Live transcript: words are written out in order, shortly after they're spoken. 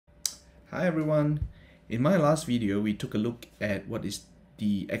Hi everyone! In my last video, we took a look at what is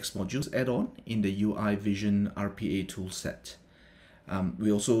the XModules add-on in the UI.Vision RPA toolset. We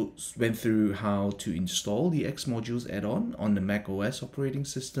also went through how to install the XModules add-on on the macOS operating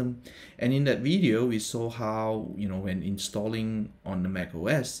system. And in that video, we saw how, when installing on the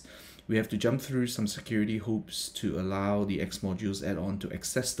macOS, we have to jump through some security hoops to allow the XModules add-on to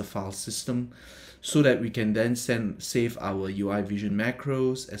access the file system so that we can then save our UI.Vision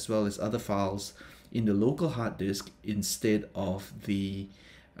macros as well as other files in the local hard disk instead of the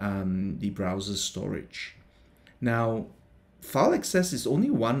browser storage. Now, file access is only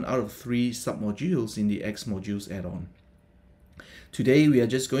one out of 3 submodules in the XModules add-on. Today, we are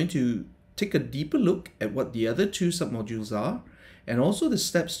just going to take a deeper look at what the other 2 submodules are and also the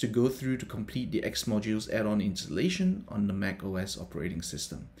steps to go through to complete the XModules add-on installation on the macOS operating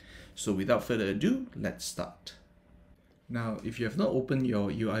system. So without further ado, let's start. Now, if you have not opened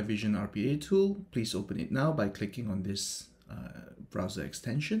your UI.Vision RPA tool, please open it now by clicking on this browser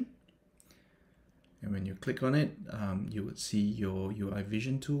extension. And when you click on it, you would see your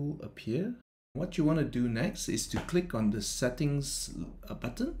UI.Vision tool appear. What you want to do next is to click on the settings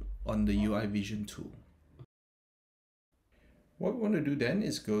button on the UI.Vision tool. What we want to do then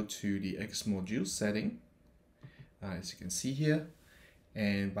is go to the XModules setting, as you can see here.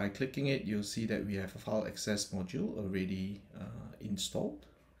 And by clicking it, you'll see that we have a file access module already installed.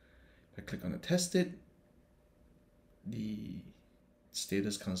 If I click on the test it, the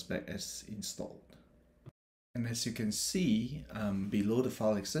status comes back as installed. And as you can see, below the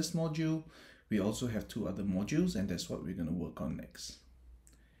file access module, we also have 2 other modules, and that's what we're going to work on next.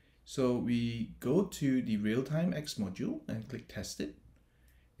 So we go to the real-time X module and click test it.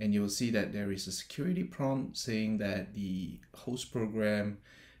 And you'll see that there is a security prompt saying that the host program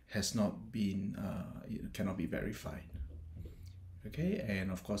has not been, cannot be verified. Okay,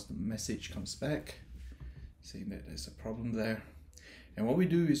 and of course the message comes back saying that there's a problem there. And what we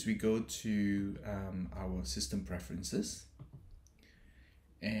do is we go to our system preferences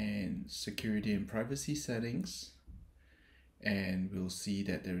and security and privacy settings. And we'll see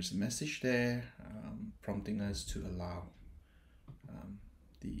that there is a message there prompting us to allow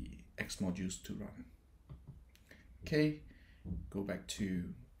the XModules to run. Okay, go back to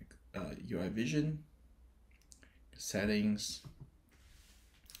UI.Vision, settings,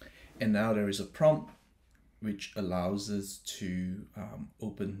 and now there is a prompt which allows us to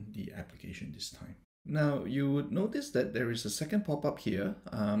open the application this time. Now you would notice that there is a second pop-up here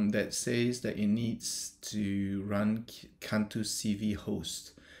that says that it needs to run Cantu CV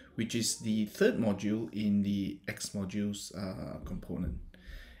host, which is the 3rd module in the XModules component.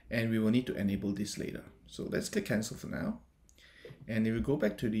 And we will need to enable this later. So let's click cancel for now. And if we go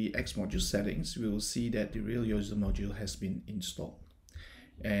back to the XModule settings, we will see that the RealUser module has been installed.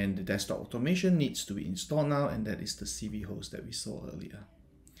 And the desktop automation needs to be installed now, and that is the CV host that we saw earlier.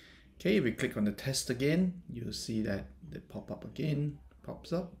 Okay, if we click on the test again, you'll see that the pop-up again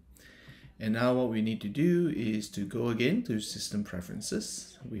pops up. And now what we need to do is to go again to system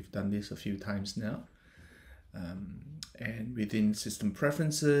preferences. We've done this a few times now. And within system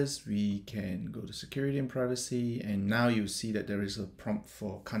preferences, we can go to security and privacy. And now you see that there is a prompt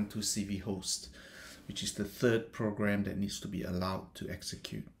for Cantu CV host, which is the 3rd program that needs to be allowed to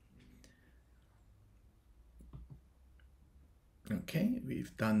execute. Okay,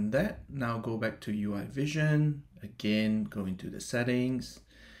 we've done that. Now go back to UI.Vision, again, go into the settings.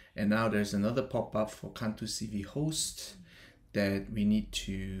 And now there's another pop-up for Cantu CV host that we need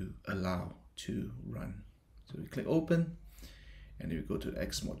to allow to run. So we click open, and if we go to the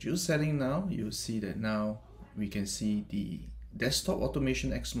XModule setting now, you'll see that now we can see the desktop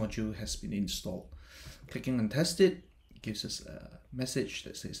automation X module has been installed. Clicking on test it gives us a message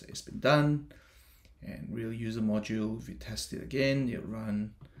that says that it's been done. And RealUser module, if we test it again, it'll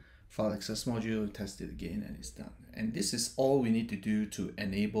run. File access module, test it again, and it's done. And this is all we need to do to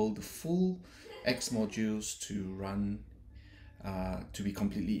enable the full X modules to run, to be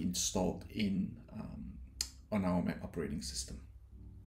completely installed in on our Mac operating system.